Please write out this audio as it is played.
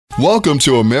Welcome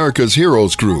to America's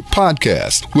Heroes Group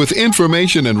podcast with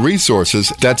information and resources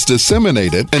that's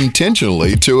disseminated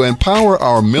intentionally to empower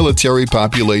our military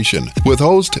population with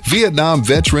host Vietnam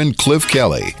veteran Cliff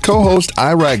Kelly, co-host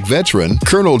Iraq veteran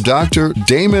Colonel Dr.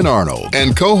 Damon Arnold,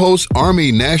 and co-host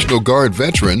Army National Guard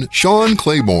veteran Sean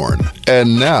Claiborne.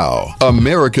 And now,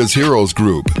 America's Heroes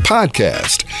Group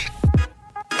podcast.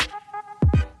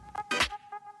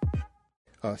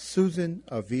 Susan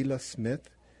Avila Smith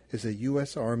is a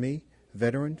U.S. Army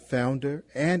veteran, founder,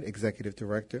 and executive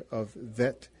director of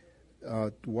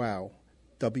VetWow,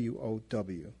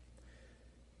 W-O-W.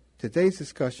 Today's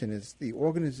discussion is the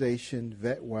organization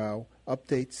VetWow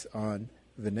updates on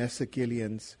Vanessa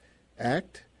Guillen's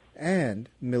Act and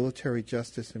Military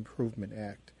Justice Improvement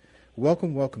Act.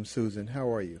 Welcome, Susan. How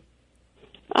are you?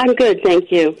 I'm good, thank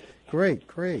you. Great.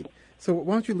 So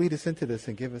why don't you lead us into this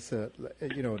and give us an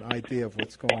idea of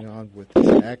what's going on with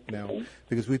this act now?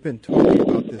 Because we've been talking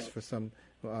about this for some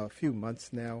few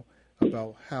months now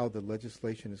about how the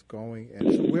legislation is going.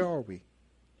 And so where are we?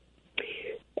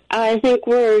 I think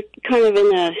we're kind of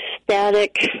in a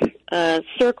static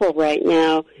circle right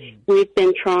now. We've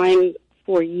been trying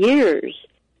for years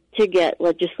to get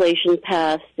legislation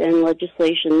passed and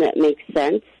legislation that makes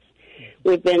sense.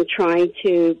 We've been trying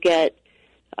to get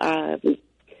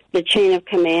the chain of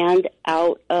command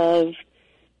out of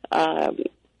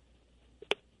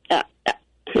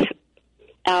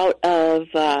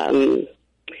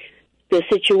the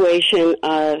situation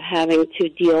of having to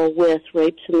deal with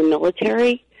rapes in the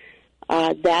military.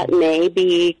 That may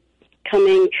be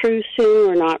coming true soon.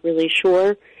 We're not really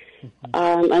sure.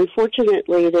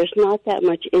 Unfortunately, there's not that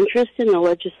much interest in the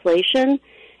legislation,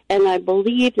 and I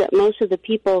believe that most of the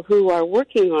people who are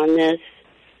working on this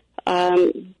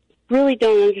really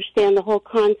don't understand the whole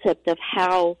concept of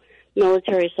how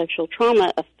military sexual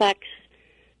trauma affects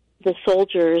the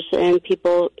soldiers and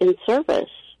people in service.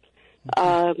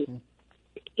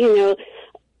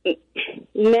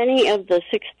 Many of the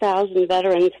 6,000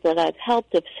 veterans that I've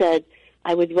helped have said,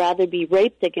 I would rather be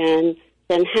raped again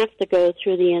than have to go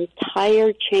through the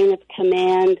entire chain of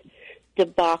command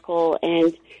debacle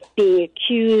and being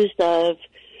accused of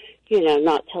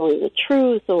not telling the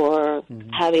truth or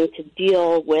having to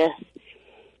deal with,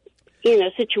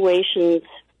 situations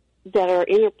that are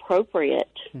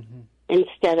inappropriate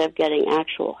instead of getting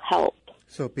actual help.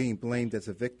 So being blamed as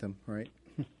a victim, right?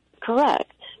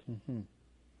 Correct.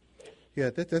 Yeah,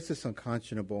 that's just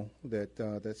unconscionable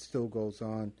that still goes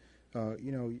on.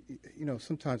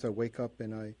 Sometimes I wake up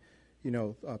and I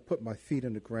put my feet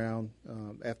on the ground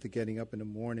after getting up in the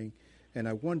morning, and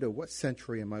I wonder what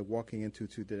century am I walking into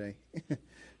today?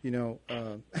 Yeah,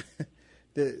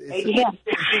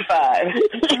 65.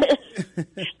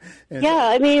 Yeah,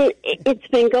 I mean, it's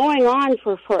been going on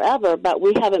for forever, but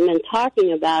we haven't been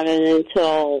talking about it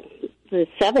until the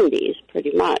 70s,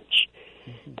 pretty much.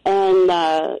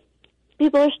 And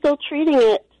people are still treating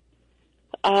it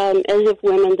as if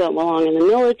women don't belong in the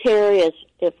military, as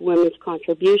if women's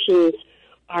contributions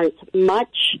aren't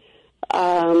much.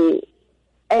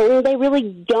 And they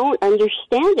really don't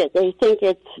understand it. They think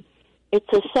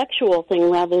it's a sexual thing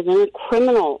rather than a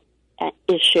criminal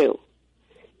issue.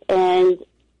 And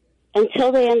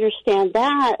until they understand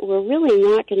that, we're really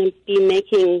not going to be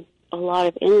making a lot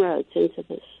of inroads into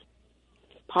this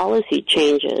policy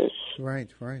changes. Right.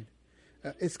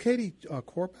 Is Katie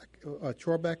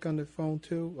Chorback on the phone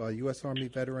too? U.S. Army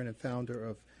veteran and founder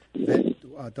of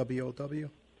WOW?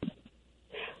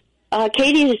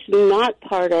 Katie is not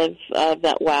part of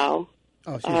VetWow.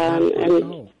 Oh, she's not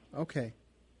part. Okay.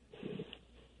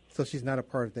 So she's not a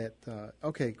part of that.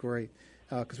 Okay, great.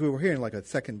 Because we were hearing like a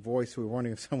second voice. We were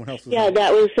wondering if someone else was. Yeah,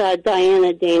 that was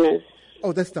Diana Danis.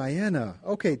 Oh, that's Diana.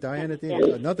 Okay, Diana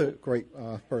Danis, another great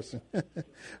person.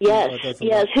 Yes,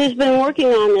 who's been working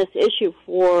on this issue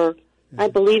for, I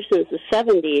believe, since the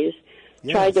 70s.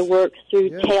 Yes. Tried to work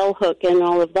through Tailhook and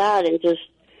all of that, and just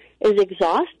is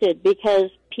exhausted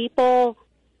because people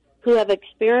who have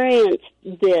experienced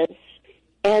this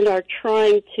and are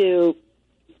trying to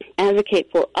advocate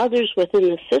for others within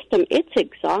the system, it's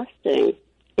exhausting.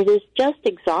 It is just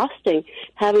exhausting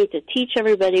having to teach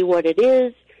everybody what it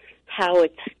is, how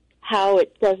it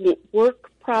doesn't work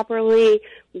properly,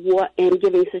 and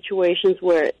giving situations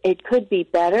where it could be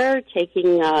better,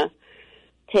 taking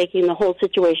the whole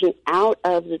situation out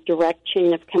of the direct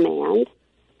chain of command,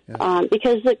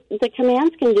 because the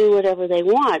commands can do whatever they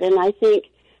want. And I think,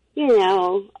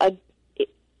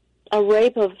 a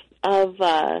rape of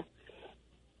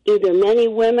either many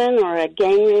women or a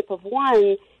gang rape of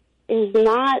one is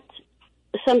not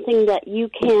something that you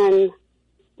can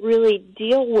really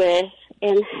deal with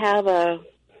and have a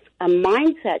a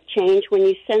mindset change when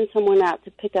you send someone out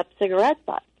to pick up cigarette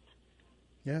butts.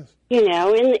 Yes. You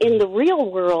know, in the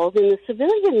real world, in the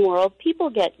civilian world, people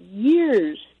get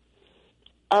years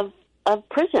of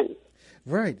prison.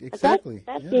 Right, exactly.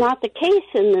 That's not the case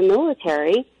in the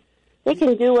military. They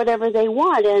can do whatever they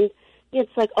want, and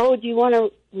it's like, oh, do you want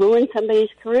to ruin somebody's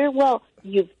career? Well,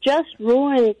 you've just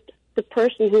ruined the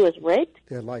person who was raped,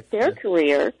 their life, their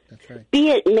career, that's right. Be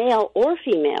it male or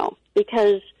female,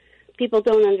 because people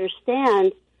don't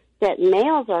understand that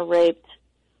males are raped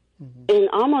in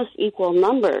almost equal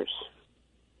numbers.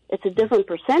 It's a different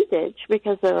percentage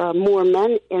because there are more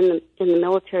men in the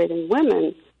military than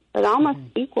women, but almost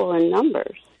equal in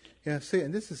numbers. Yeah, see,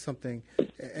 and this is something,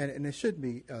 and it should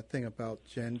be a thing about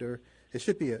gender. It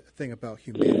should be a thing about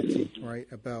humanity, right?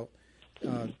 About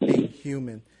being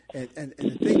human. And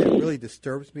the thing that really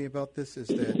disturbs me about this is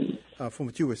that, from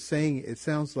what you were saying, it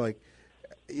sounds like,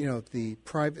 you know, the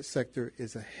private sector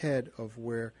is ahead of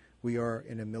where we are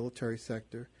in the military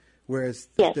sector, whereas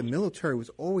the military was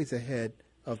always ahead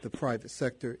of the private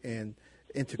sector in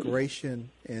integration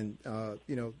and,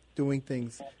 you know, doing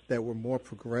things that were more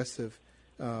progressive,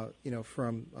 you know,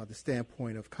 from the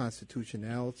standpoint of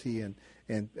constitutionality and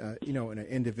you know, and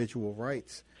individual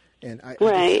rights. And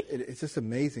it's just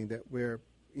amazing that we're,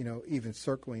 you know, even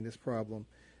circling this problem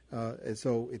as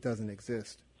though it doesn't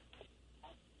exist.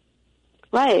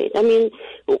 Right. I mean,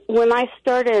 when I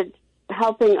started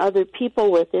helping other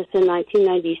people with this in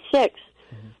 1996,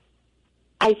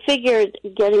 I figured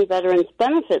getting veterans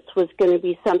benefits was going to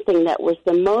be something that was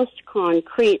the most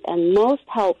concrete and most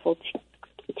helpful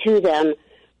to them,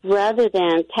 rather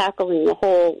than tackling the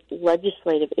whole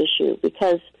legislative issue.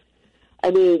 Because,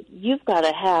 I mean, you've got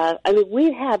to have, I mean,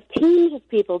 we have teams of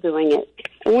people doing it,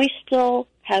 and we still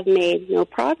have made no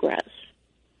progress.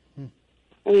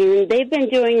 I mean, they've been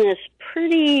doing this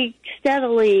pretty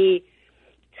steadily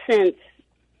since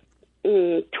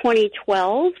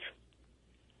 2012,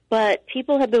 but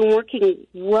people have been working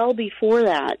well before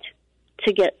that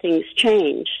to get things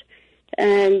changed.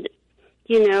 And,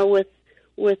 you know, with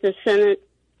the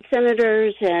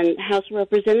senators and House of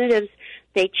Representatives,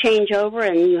 they change over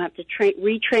and you have to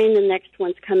retrain the next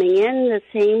ones coming in. The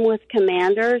same with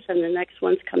commanders and the next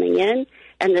one's coming in.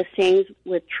 And the same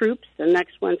with troops, the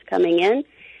next one's coming in.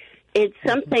 It's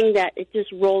something that it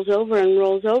just rolls over,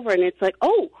 and it's like,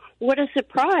 oh, what a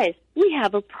surprise. We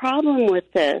have a problem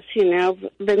with this. You know,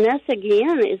 Vanessa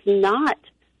Guillen is not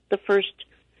the first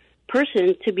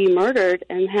person to be murdered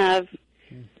and have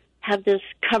this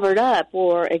covered up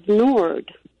or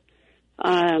ignored.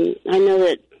 I know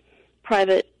that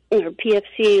Private or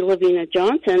PFC Lavina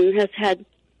Johnson has had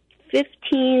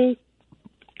 15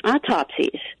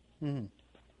 autopsies, and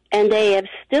they have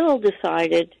still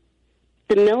decided,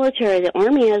 the military, the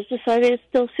Army has decided it's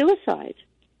still suicide.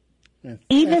 Yes.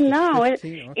 Even though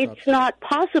it's not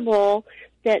possible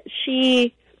that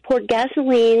she poured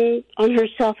gasoline on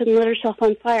herself and lit herself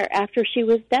on fire after she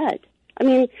was dead. I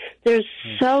mean, there's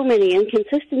so many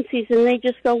inconsistencies, and they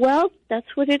just go, well, that's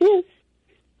what it is.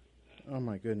 Oh,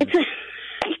 my goodness.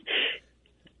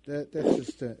 That's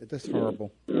just that's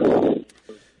horrible.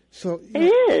 So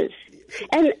it is.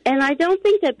 And I don't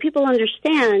think that people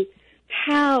understand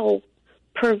how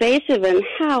pervasive and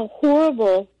how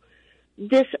horrible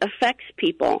this affects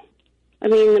people. I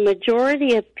mean, the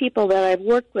majority of people that I've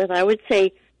worked with, I would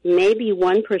say maybe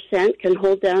 1% can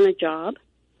hold down a job.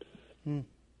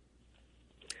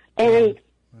 And,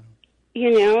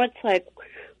 you know, it's like,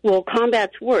 well,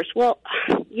 combat's worse. Well,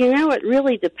 you know, it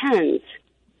really depends.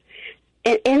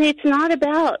 And it's not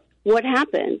about what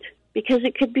happened, because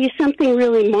it could be something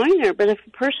really minor, but if a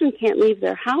person can't leave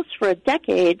their house for a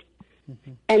decade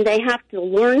and they have to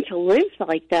learn to live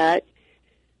like that,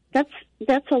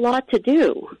 that's a lot to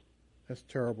do. That's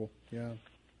terrible, yeah.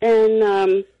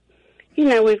 And, you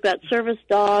know, we've got service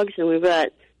dogs and we've got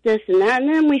this and that,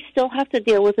 and then we still have to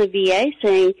deal with a VA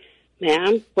saying,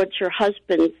 ma'am, what's your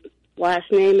husband's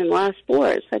last name and last four?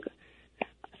 It's like,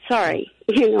 sorry,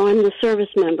 you know, I'm the service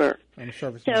member. I'm a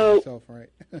service member myself, right?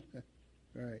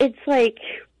 Right. It's like,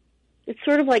 it's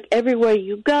sort of like everywhere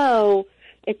you go,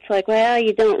 it's like, well,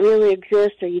 you don't really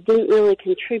exist or you didn't really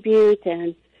contribute,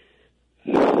 and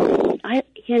you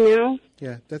know,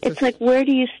 it's like, where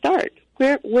do you start?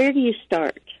 Where do you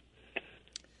start?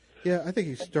 Yeah, I think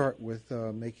you start with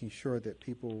making sure that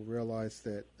people realize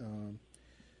that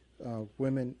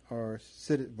women are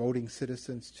voting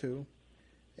citizens too,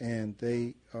 and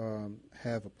they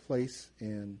have a place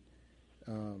in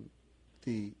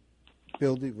the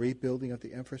rebuilding of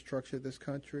the infrastructure of this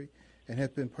country, and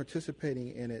have been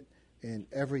participating in it in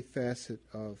every facet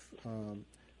of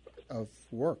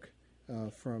work,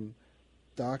 from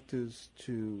doctors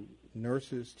to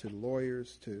nurses to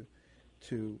lawyers to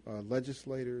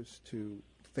legislators to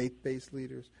faith-based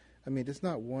leaders. I mean, there's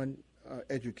not one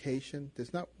education.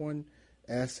 There's not one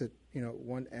asset,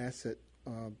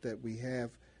 that we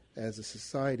have as a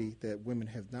society that women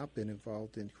have not been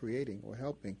involved in creating or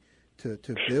helping to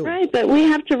build. Right, but we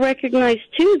have to recognize,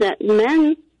 too, that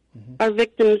men are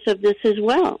victims of this as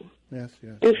well. Yes.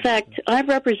 In fact, I've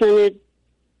represented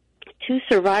 2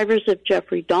 survivors of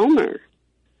Jeffrey Dahmer,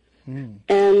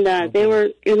 and they were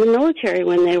in the military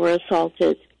when they were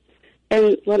assaulted.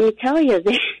 And let me tell you,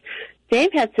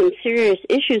 they've had some serious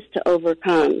issues to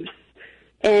overcome.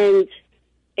 And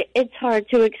it's hard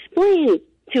to explain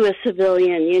to a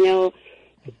civilian. You know,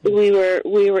 we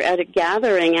were at a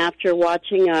gathering after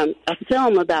watching a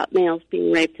film about males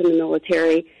being raped in the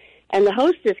military, and the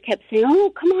hostess kept saying,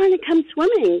 "Oh, come on and come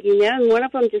swimming," you know. And one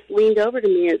of them just leaned over to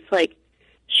me. And it's like,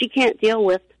 she can't deal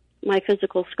with my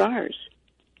physical scars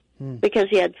because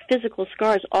he had physical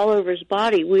scars all over his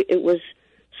body. It was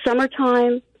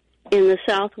summertime in the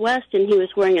Southwest, and he was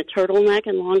wearing a turtleneck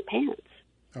and long pants.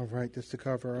 Oh, right, just to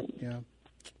cover up, yeah.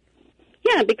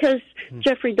 Yeah, because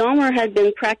Jeffrey Dahmer had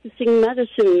been practicing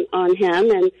medicine on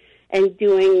him and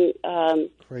doing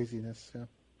craziness,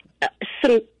 yeah.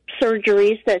 Some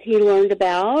surgeries that he learned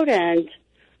about, and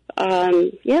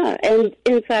and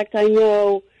in fact, I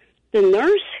know the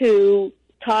nurse who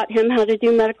taught him how to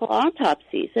do medical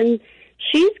autopsies, and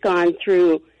she's gone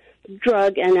through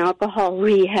drug and alcohol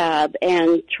rehab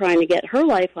and trying to get her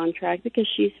life on track because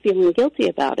she's feeling guilty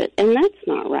about it, and that's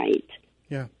not right.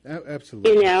 Yeah,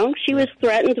 absolutely. You know, she was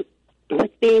threatened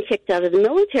with being kicked out of the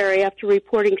military after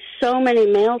reporting so many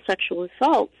male sexual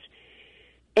assaults,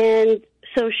 and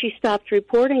so she stopped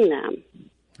reporting them.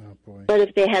 Oh, boy. But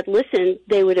if they had listened,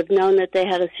 they would have known that they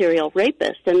had a serial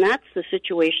rapist, and that's the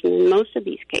situation in most of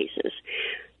these cases.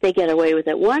 They get away with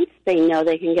it once, they know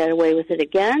they can get away with it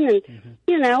again, and,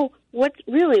 you know, what's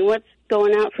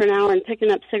going out for an hour and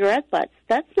picking up cigarette butts?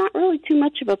 That's not really too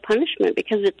much of a punishment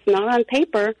because it's not on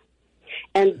paper,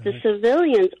 and the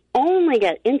civilians only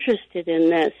get interested in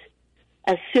this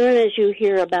as soon as you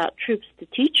hear about troops to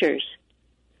teachers,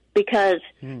 because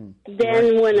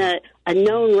then when a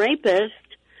known rapist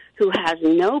who has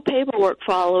no paperwork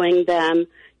following them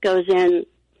goes in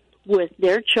with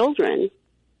their children,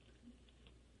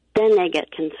 then they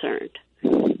get concerned.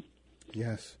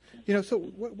 Yes. You know, so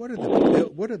what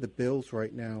are the bills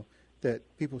right now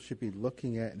that people should be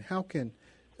looking at, and how can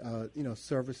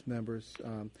service members?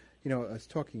 I was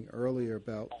talking earlier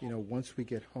about once we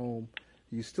get home,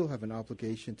 you still have an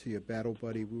obligation to your battle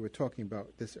buddy. We were talking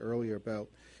about this earlier about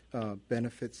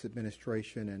benefits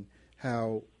administration and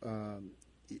how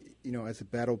as a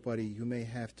battle buddy you may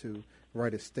have to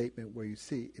write a statement where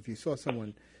if you saw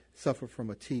someone suffer from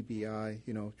a TBI,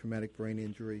 traumatic brain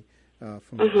injury,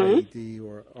 from an IED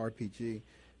or RPG.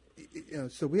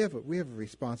 So we have a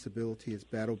responsibility as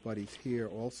battle buddies here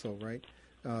also, right?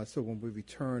 So when we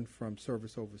return from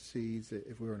service overseas,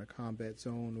 if we were in a combat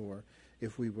zone or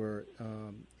if we were,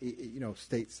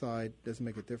 stateside, doesn't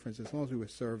make a difference. As long as we were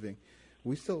serving,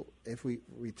 we still, if we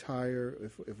retire,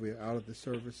 if we're out of the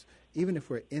service, even if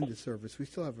we're in the service, we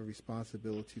still have a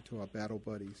responsibility to our battle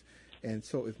buddies. And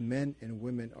so if men and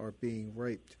women are being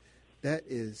raped, that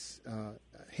is a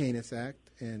heinous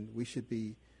act, and we should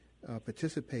be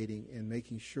participating in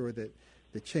making sure that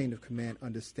the chain of command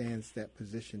understands that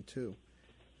position too.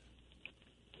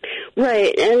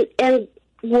 Right, and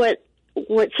what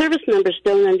service members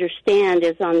don't understand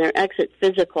is on their exit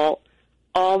physical,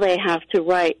 all they have to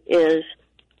write is,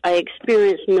 "I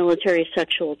experienced military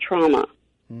sexual trauma."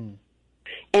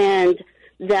 And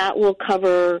that will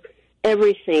cover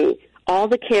everything. All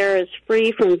the care is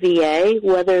free from VA,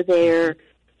 whether they're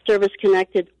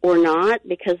service-connected or not,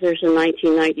 because there's a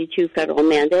 1992 federal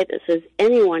mandate that says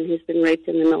anyone who's been raped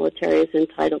in the military is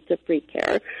entitled to free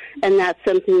care. And that's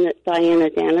something that Diana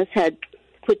Danis had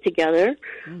put together.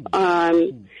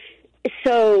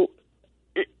 So,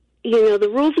 the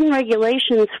rules and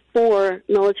regulations for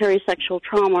military sexual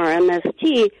trauma, or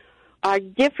MST, are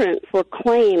different for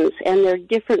claims, and they're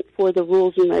different for the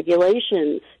rules and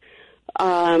regulations.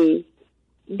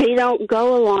 They don't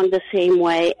go along the same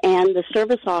way, and the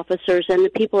service officers and the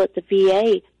people at the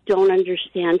VA don't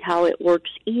understand how it works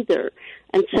either.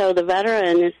 And so the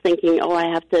veteran is thinking, I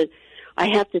have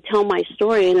to tell my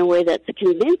story in a way that's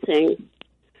convincing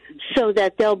so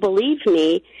that they'll believe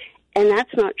me, and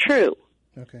that's not true.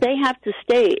 Okay. They have to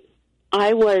state,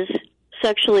 I was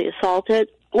sexually assaulted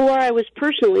or I was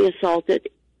personally assaulted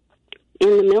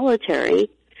in the military,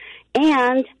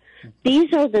 and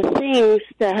these are the things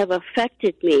that have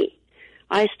affected me.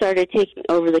 I started taking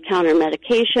over-the-counter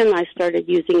medication. I started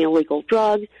using illegal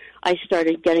drugs. I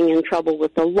started getting in trouble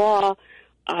with the law.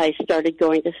 I started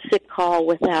going to sick call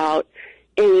without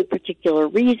any particular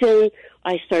reason.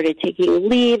 I started taking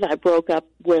leave. I broke up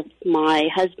with my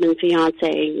husband,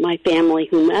 fiance, my family,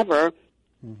 whomever.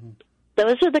 Mm-hmm.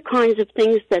 Those are the kinds of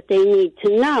things that they need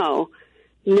to know.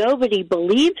 Nobody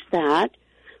believes that,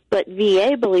 but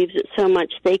VA believes it so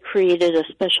much they created a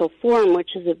special form,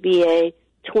 which is a VA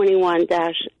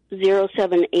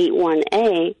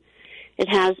 21-0781A.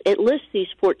 It lists these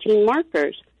 14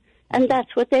 markers, and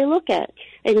that's what they look at.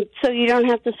 And so you don't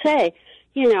have to say,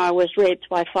 I was raped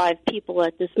by 5 people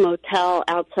at this motel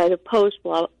outside of Post.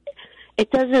 Blah.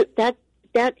 It doesn't. That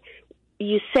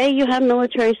you say you have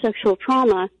military sexual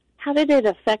trauma. How did it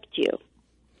affect you?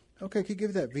 Okay, can you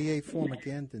give that VA form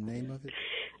again? The name of it.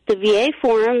 The VA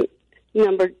form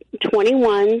number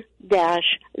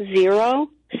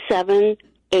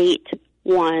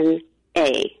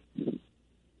 21-0781A.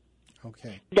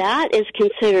 Okay. That is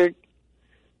considered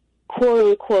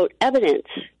quote-unquote evidence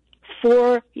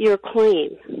for your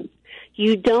claim.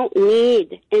 You don't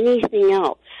need anything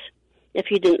else. If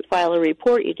you didn't file a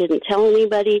report, you didn't tell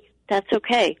anybody, that's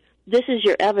okay. This is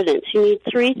your evidence. You need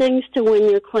 3 things to win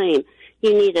your claim.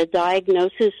 You need a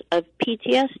diagnosis of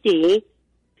PTSD,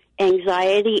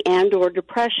 anxiety, and or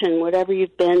depression, whatever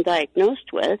you've been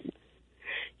diagnosed with.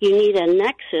 You need a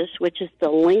nexus, which is the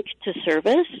link to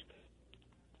service,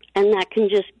 and that can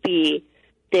just be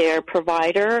their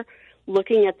provider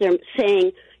looking at them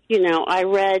saying, I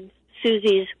read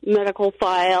Susie's medical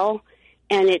file,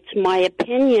 and it's my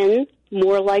opinion,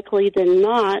 more likely than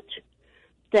not,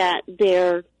 that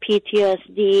their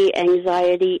PTSD,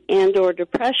 anxiety, and or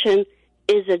depression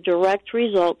is a direct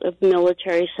result of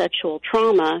military sexual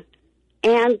trauma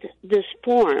and this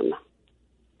form.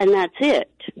 And that's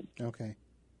it. Okay.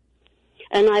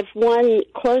 And I've won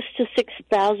close to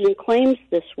 6,000 claims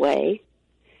this way.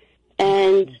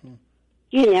 And,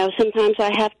 sometimes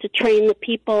I have to train the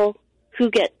people who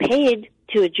get paid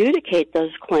to adjudicate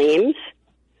those claims.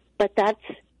 But that's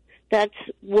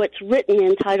what's written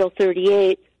in Title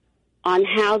 38 on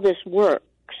how this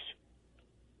works.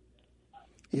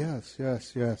 Yes. So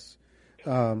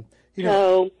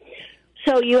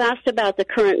you asked about the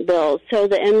current bills. So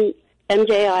the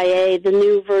MJIA, the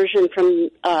new version from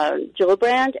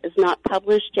Gillibrand, is not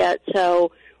published yet,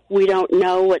 so we don't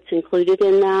know what's included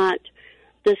in that.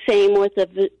 The same with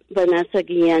the Vanessa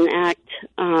Guillen Act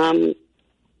from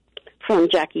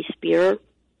Jackie Spear.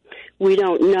 We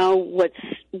don't know what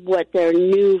their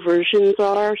new versions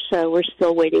are, so we're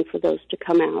still waiting for those to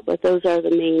come out. But those are the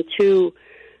main 2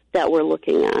 that we're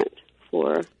looking at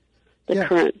for the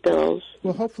current bills.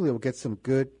 Well, hopefully we'll get some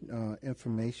good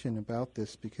information about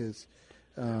this because,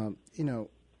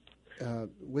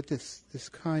 with this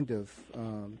kind of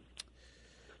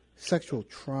sexual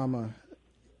trauma,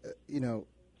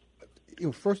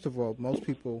 first of all, most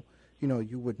people,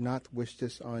 you would not wish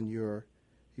this on your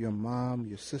mom,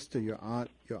 your sister, your aunt,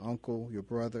 your uncle, your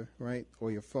brother, right,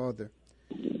 or your father.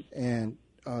 And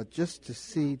just to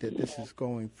see that this is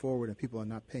going forward and people are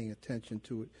not paying attention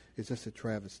to it is just a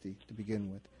travesty to begin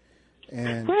with.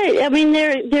 And right. I mean,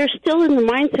 they're still in the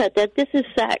mindset that this is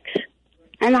sex.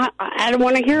 And I don't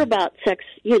want to hear about sex,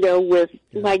 with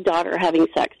my daughter having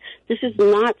sex. This is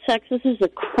not sex. This is a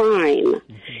crime.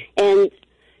 Mm-hmm. And,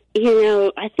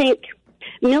 I think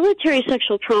military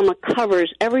sexual trauma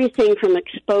covers everything from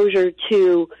exposure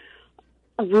to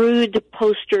rude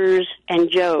posters and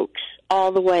jokes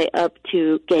all the way up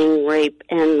to gang rape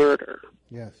and murder.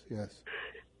 Yes.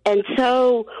 And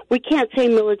so we can't say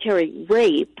military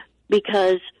rape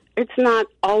because it's not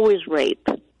always rape.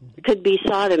 It could be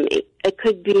sodomy. It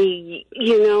could be,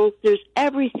 there's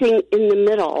everything in the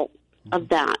middle of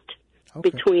that,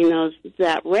 between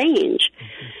that range.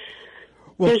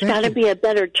 Well, there's got to be a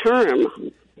better term.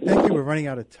 Thank you. We're running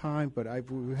out of time, but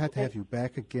we had to have you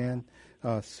back again.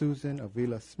 Susan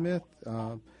Avila Smith,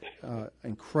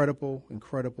 incredible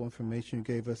information you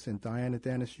gave us. And Diana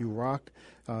Dennis, you rock.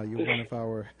 You're one of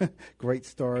our great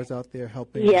stars out there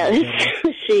helping. Yes,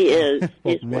 she is.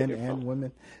 Both men and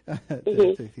women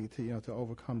to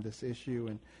overcome this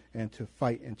issue and to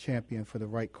fight and champion for the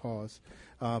right cause.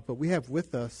 But we have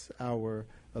with us our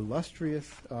illustrious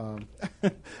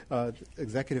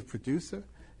executive producer,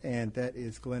 and that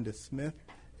is Glenda Smith.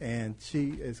 And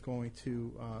she is going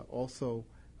to also,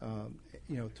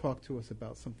 talk to us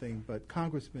about something. But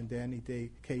Congressman Danny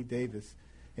K. Davis,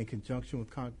 in conjunction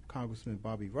with Congressman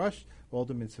Bobby Rush,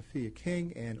 Alderman Sophia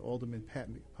King, and Alderman Pat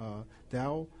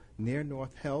Dowell, Near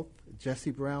North Health,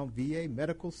 Jesse Brown VA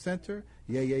Medical Center,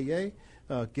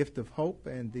 Gift of Hope,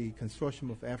 and the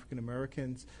Consortium of African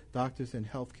Americans, Doctors and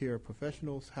Healthcare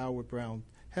Professionals, Howard Brown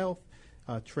Health,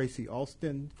 Tracy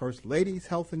Alston, First Ladies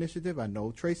Health Initiative. I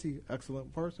know Tracy,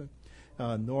 excellent person.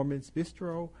 Norman's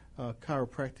Bistro,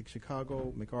 Chiropractic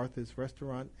Chicago, MacArthur's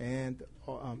Restaurant, and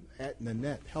at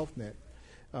Nanette, HealthNet.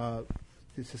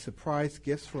 This is surprise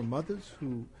gifts for mothers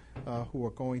who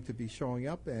are going to be showing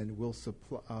up, and will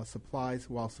supplies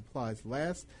while supplies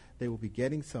last. They will be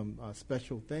getting some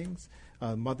special things.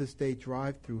 Mother's Day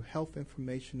drive-through health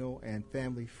informational and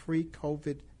family-free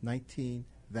COVID-19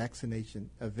 vaccination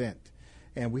event.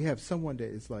 And we have someone that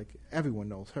is like, everyone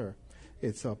knows her.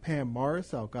 It's Pam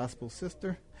Morris, our gospel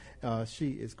sister.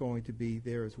 She is going to be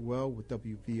there as well with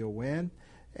WVON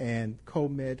and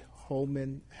CoMed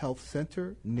Holman Health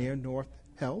Center, Near North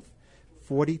Health,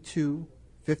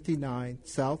 4259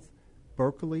 South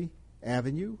Berkeley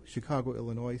Avenue, Chicago,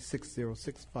 Illinois,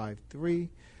 60653.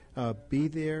 Be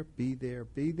there, be there,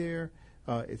 be there.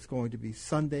 It's going to be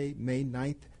Sunday, May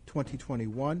 9th,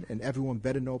 2021, and everyone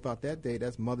better know about that day.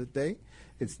 That's Mother's Day.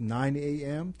 It's 9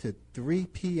 a.m. to 3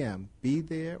 p.m. Be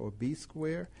there or be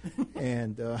square.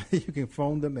 And you can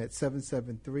phone them at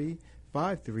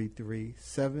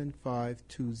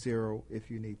 773-533-7520 if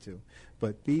you need to.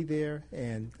 But be there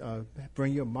and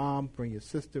bring your mom, bring your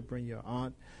sister, bring your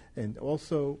aunt, and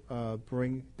also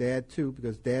bring Dad, too,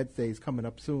 because Dad's Day is coming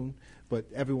up soon, but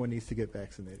everyone needs to get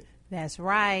vaccinated. That's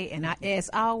right. And as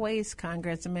always,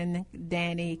 Congressman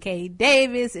Danny K.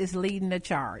 Davis is leading the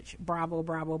charge. Bravo,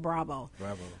 bravo, bravo.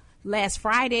 Bravo. Last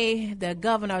Friday, the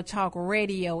Governor Talk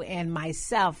Radio and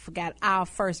myself got our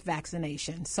first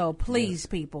vaccination. So please,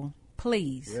 people,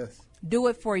 please do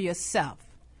it for yourself.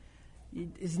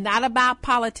 It's not about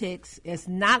politics. It's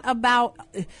not about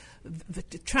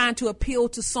trying to appeal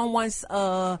to someone's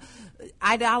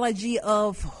ideology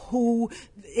of who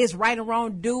is right or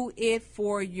wrong. Do it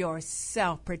for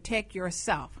yourself. Protect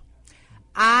yourself.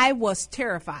 I was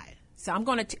terrified. So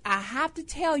I have to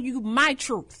tell you my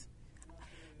truth.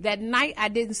 That night I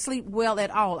didn't sleep well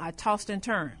at all. I tossed and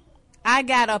turned. I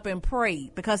got up and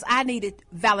prayed because I needed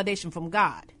validation from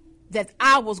God that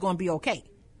I was going to be okay.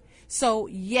 So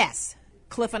yes,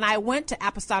 Cliff and I went to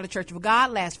Apostolic Church of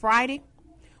God last Friday.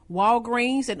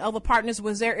 Walgreens and other partners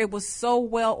was there. It was so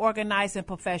well organized and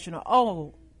professional.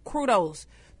 Oh, kudos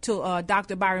to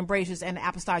Dr. Byron Braziers and the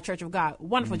Apostolic Church of God.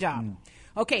 Wonderful job.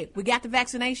 Okay, we got the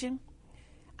vaccination.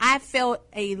 I felt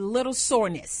a little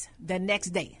soreness the next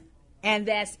day, and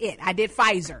that's it. I did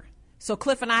Pfizer. So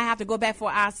Cliff and I have to go back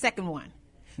for our second one.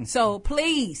 So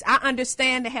please, I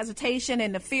understand the hesitation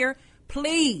and the fear.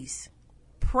 Please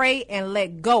pray and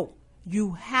let go.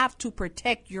 You have to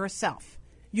protect yourself.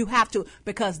 You have to,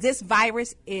 because this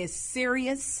virus is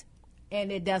serious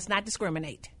and it does not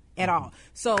discriminate at all.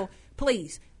 So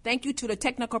please, thank you to the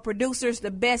technical producers, the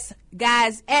best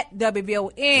guys at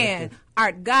WVON,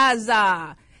 Art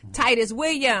Gaza, Titus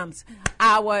Williams,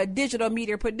 our digital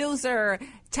media producer,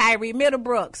 Tyree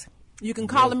Middlebrooks. You can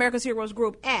call America's Heroes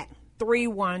Group at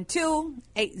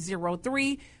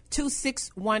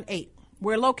 312-803-2618.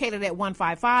 We're located at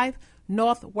 155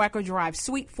 North Wacker Drive,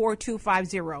 Suite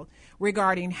 4250,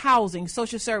 regarding housing,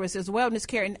 social services, wellness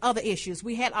care, and other issues.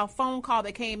 We had a phone call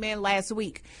that came in last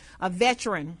week, a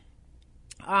veteran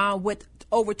with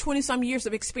over 20-some years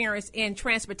of experience in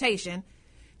transportation,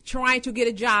 trying to get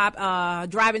a job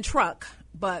driving truck,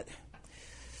 but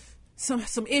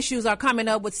some issues are coming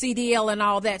up with CDL and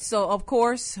all that. So, of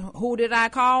course, who did I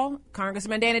call?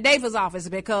 Congressman Danny Davis' office,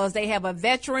 because they have a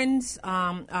veterans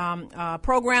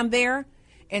program there.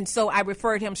 And so I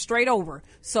referred him straight over.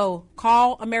 So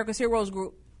call America's Heroes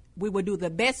Group. We will do the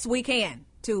best we can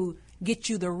to get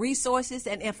you the resources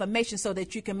and information so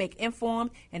that you can make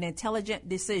informed and intelligent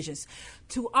decisions.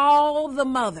 To all the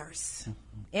mothers,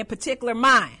 in particular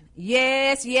mine,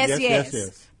 yes.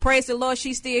 Praise the Lord,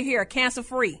 she's still here,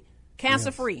 cancer-free.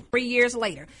 Cancer-free, 3 years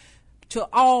later. To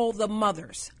all the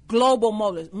mothers, global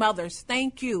mothers,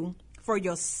 thank you for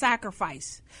your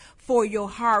sacrifice, for your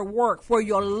hard work, for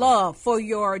your love, for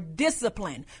your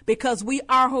discipline, because we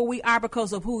are who we are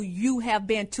because of who you have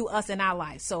been to us in our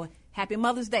lives. So happy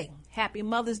Mother's Day. Happy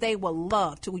Mother's Day with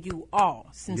love to you all,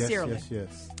 sincerely.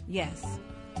 Yes.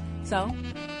 So,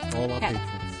 all our patrons.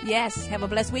 Yes, have a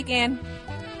blessed weekend.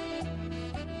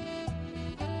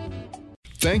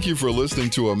 Thank you for listening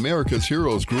to America's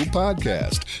Heroes Group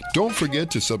podcast. Don't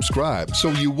forget to subscribe so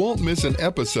you won't miss an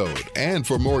episode. And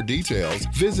for more details,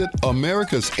 visit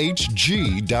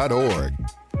americashg.org.